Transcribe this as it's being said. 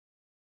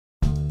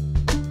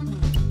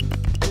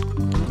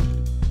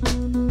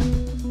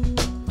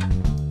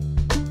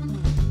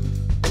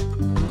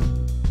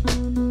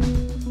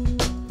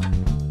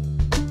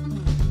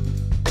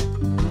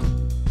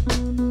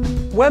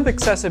Web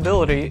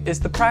accessibility is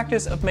the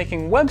practice of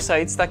making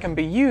websites that can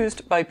be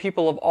used by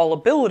people of all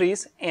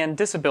abilities and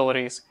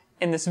disabilities.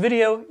 In this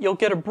video, you'll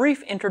get a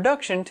brief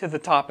introduction to the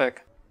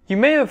topic. You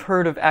may have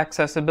heard of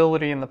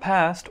accessibility in the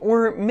past,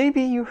 or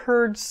maybe you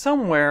heard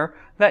somewhere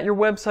that your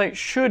website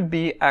should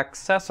be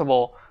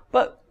accessible.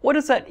 But what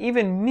does that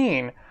even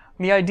mean?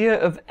 The idea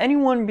of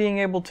anyone being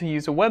able to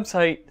use a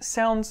website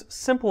sounds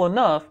simple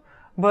enough,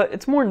 but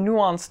it's more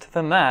nuanced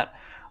than that.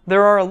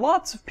 There are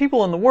lots of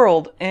people in the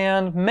world,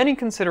 and many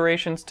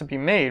considerations to be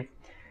made.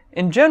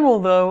 In general,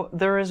 though,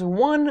 there is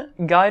one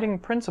guiding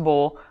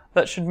principle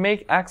that should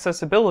make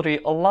accessibility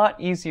a lot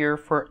easier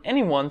for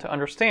anyone to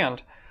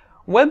understand.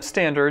 Web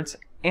standards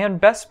and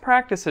best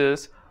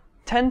practices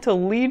tend to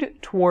lead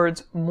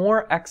towards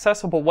more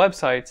accessible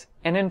websites,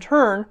 and in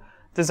turn,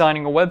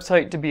 designing a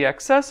website to be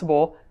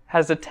accessible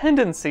has a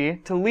tendency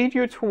to lead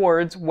you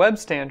towards web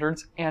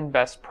standards and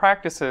best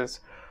practices.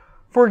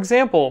 For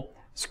example,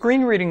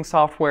 screen reading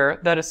software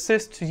that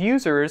assists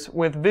users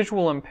with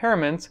visual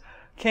impairments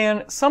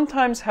can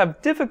sometimes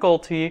have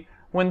difficulty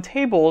when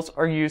tables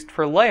are used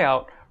for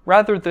layout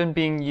rather than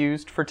being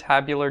used for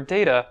tabular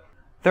data.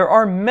 There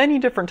are many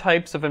different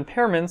types of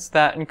impairments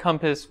that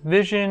encompass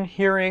vision,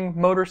 hearing,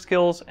 motor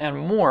skills, and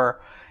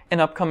more. In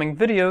upcoming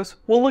videos,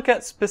 we'll look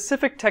at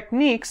specific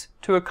techniques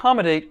to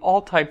accommodate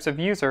all types of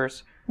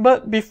users.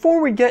 But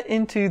before we get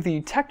into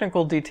the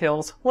technical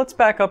details, let's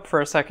back up for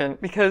a second,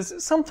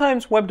 because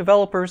sometimes web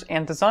developers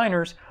and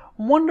designers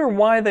wonder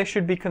why they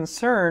should be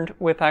concerned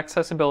with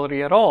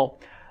accessibility at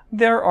all.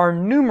 There are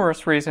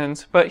numerous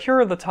reasons, but here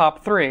are the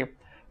top three.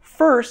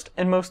 First,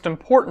 and most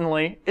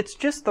importantly, it's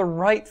just the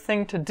right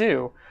thing to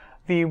do.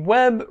 The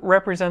web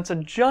represents a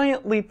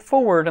giant leap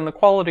forward in the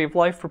quality of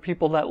life for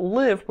people that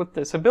live with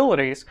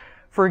disabilities.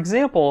 For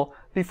example,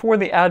 before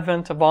the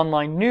advent of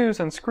online news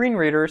and screen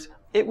readers,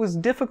 it was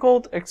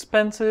difficult,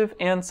 expensive,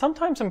 and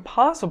sometimes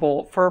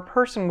impossible for a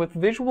person with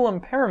visual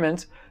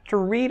impairments to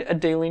read a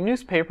daily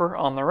newspaper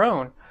on their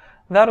own.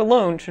 That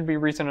alone should be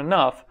reason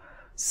enough.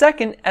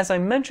 Second, as I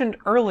mentioned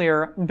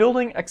earlier,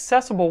 building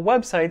accessible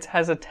websites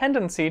has a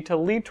tendency to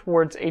lead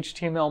towards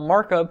HTML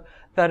markup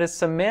that is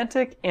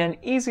semantic and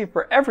easy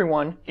for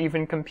everyone,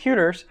 even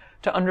computers,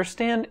 to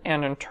understand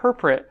and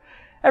interpret.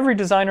 Every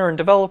designer and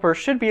developer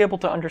should be able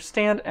to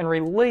understand and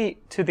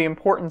relate to the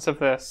importance of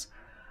this.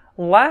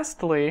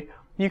 Lastly,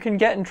 you can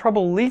get in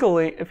trouble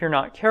legally if you're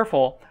not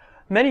careful.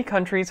 Many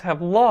countries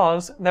have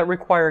laws that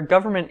require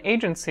government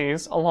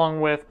agencies,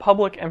 along with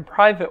public and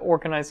private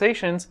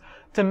organizations,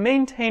 to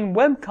maintain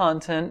web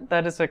content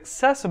that is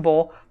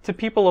accessible to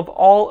people of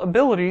all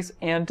abilities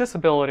and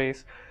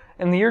disabilities.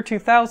 In the year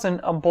 2000,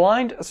 a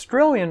blind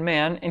Australian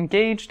man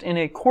engaged in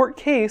a court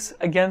case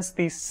against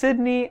the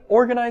Sydney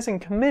Organising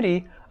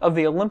Committee of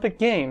the Olympic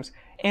Games,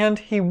 and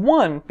he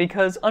won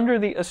because under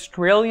the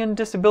Australian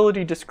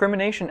Disability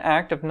Discrimination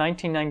Act of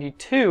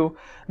 1992,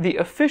 the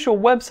official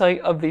website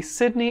of the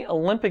Sydney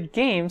Olympic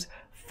Games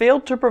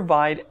failed to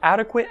provide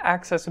adequate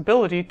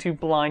accessibility to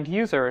blind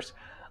users.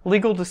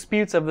 Legal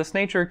disputes of this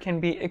nature can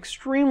be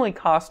extremely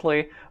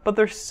costly, but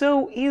they're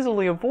so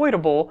easily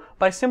avoidable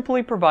by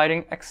simply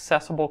providing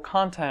accessible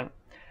content.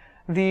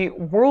 The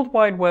World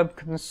Wide Web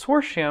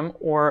Consortium,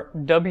 or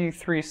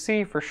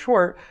W3C for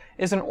short,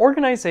 is an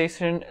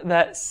organization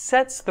that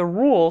sets the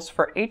rules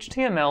for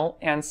HTML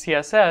and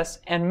CSS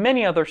and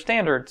many other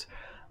standards.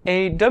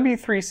 A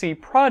W3C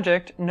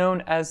project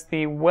known as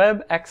the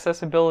Web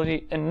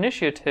Accessibility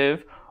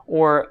Initiative,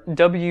 or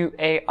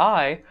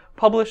WAI,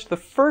 published the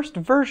first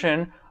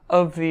version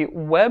of the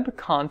Web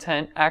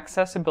Content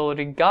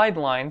Accessibility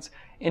Guidelines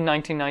in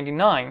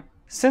 1999.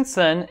 Since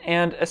then,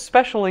 and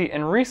especially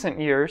in recent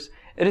years,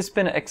 it has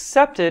been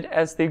accepted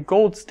as the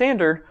gold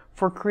standard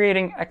for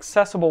creating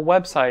accessible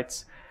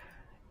websites.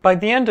 By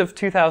the end of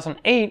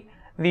 2008,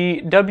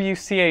 the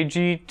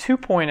WCAG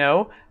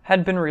 2.0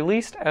 had been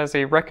released as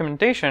a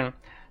recommendation.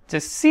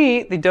 To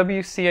see the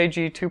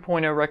WCAG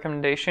 2.0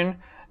 recommendation,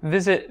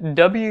 visit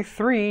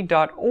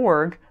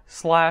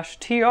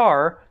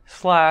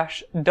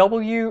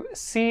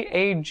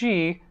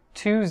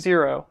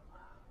w3.org/tr/WCAG20.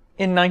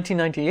 In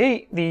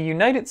 1998, the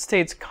United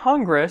States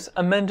Congress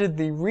amended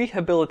the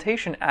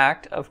Rehabilitation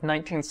Act of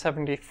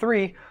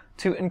 1973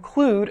 to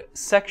include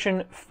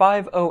Section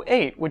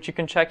 508, which you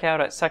can check out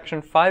at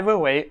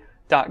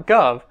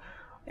section508.gov.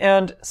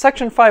 And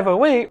Section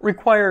 508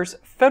 requires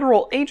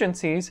federal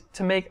agencies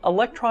to make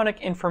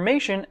electronic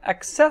information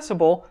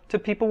accessible to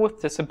people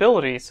with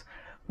disabilities.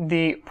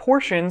 The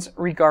portions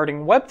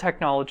regarding web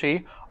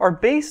technology are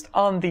based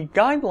on the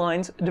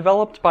guidelines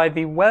developed by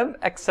the Web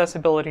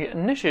Accessibility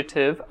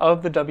Initiative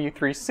of the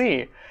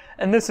W3C,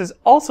 and this is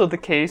also the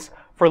case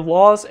for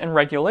laws and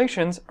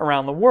regulations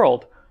around the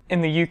world.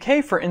 In the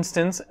UK, for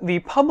instance, the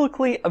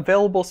Publicly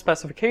Available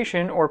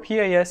Specification, or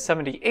PAS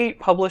 78,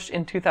 published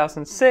in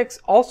 2006,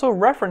 also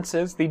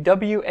references the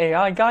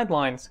WAI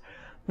guidelines.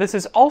 This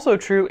is also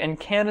true in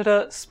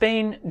Canada,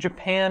 Spain,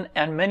 Japan,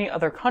 and many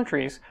other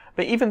countries,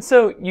 but even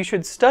so, you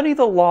should study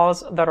the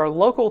laws that are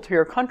local to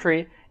your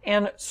country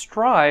and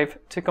strive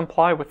to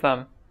comply with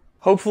them.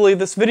 Hopefully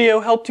this video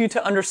helped you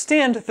to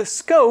understand the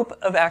scope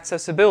of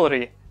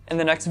accessibility. In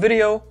the next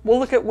video, we'll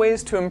look at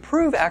ways to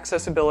improve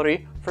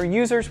accessibility for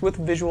users with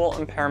visual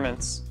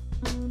impairments.